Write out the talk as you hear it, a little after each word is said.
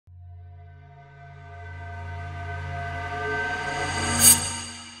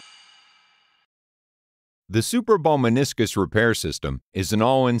The Superball meniscus repair system is an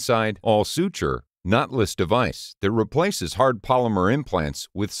all-inside, all-suture, knotless device that replaces hard polymer implants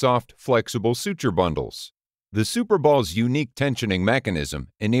with soft, flexible suture bundles. The Superball's unique tensioning mechanism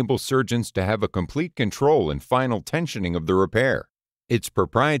enables surgeons to have a complete control and final tensioning of the repair. Its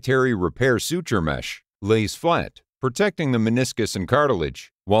proprietary repair suture mesh lays flat, protecting the meniscus and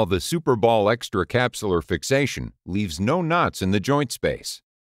cartilage, while the Superball extracapsular fixation leaves no knots in the joint space.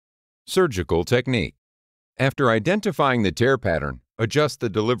 Surgical technique. After identifying the tear pattern, adjust the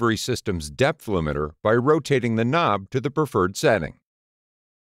delivery system's depth limiter by rotating the knob to the preferred setting.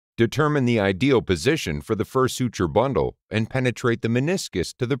 Determine the ideal position for the first suture bundle and penetrate the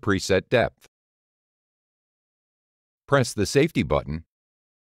meniscus to the preset depth. Press the safety button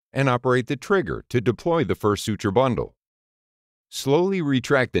and operate the trigger to deploy the first suture bundle. Slowly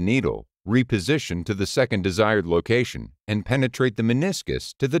retract the needle, reposition to the second desired location, and penetrate the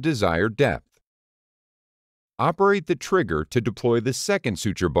meniscus to the desired depth. Operate the trigger to deploy the second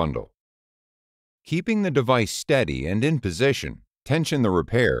suture bundle. Keeping the device steady and in position, tension the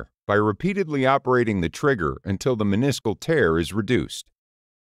repair by repeatedly operating the trigger until the meniscal tear is reduced.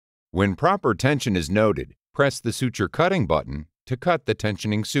 When proper tension is noted, press the suture cutting button to cut the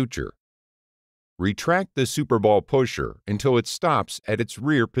tensioning suture. Retract the Superball pusher until it stops at its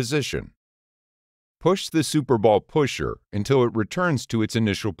rear position. Push the Superball pusher until it returns to its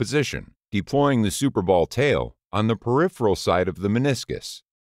initial position, deploying the Superball tail on the peripheral side of the meniscus.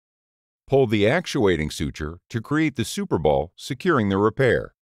 Pull the actuating suture to create the Superball, securing the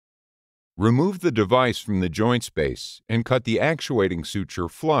repair. Remove the device from the joint space and cut the actuating suture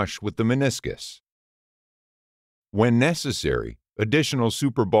flush with the meniscus. When necessary, additional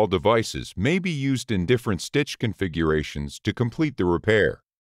Superball devices may be used in different stitch configurations to complete the repair.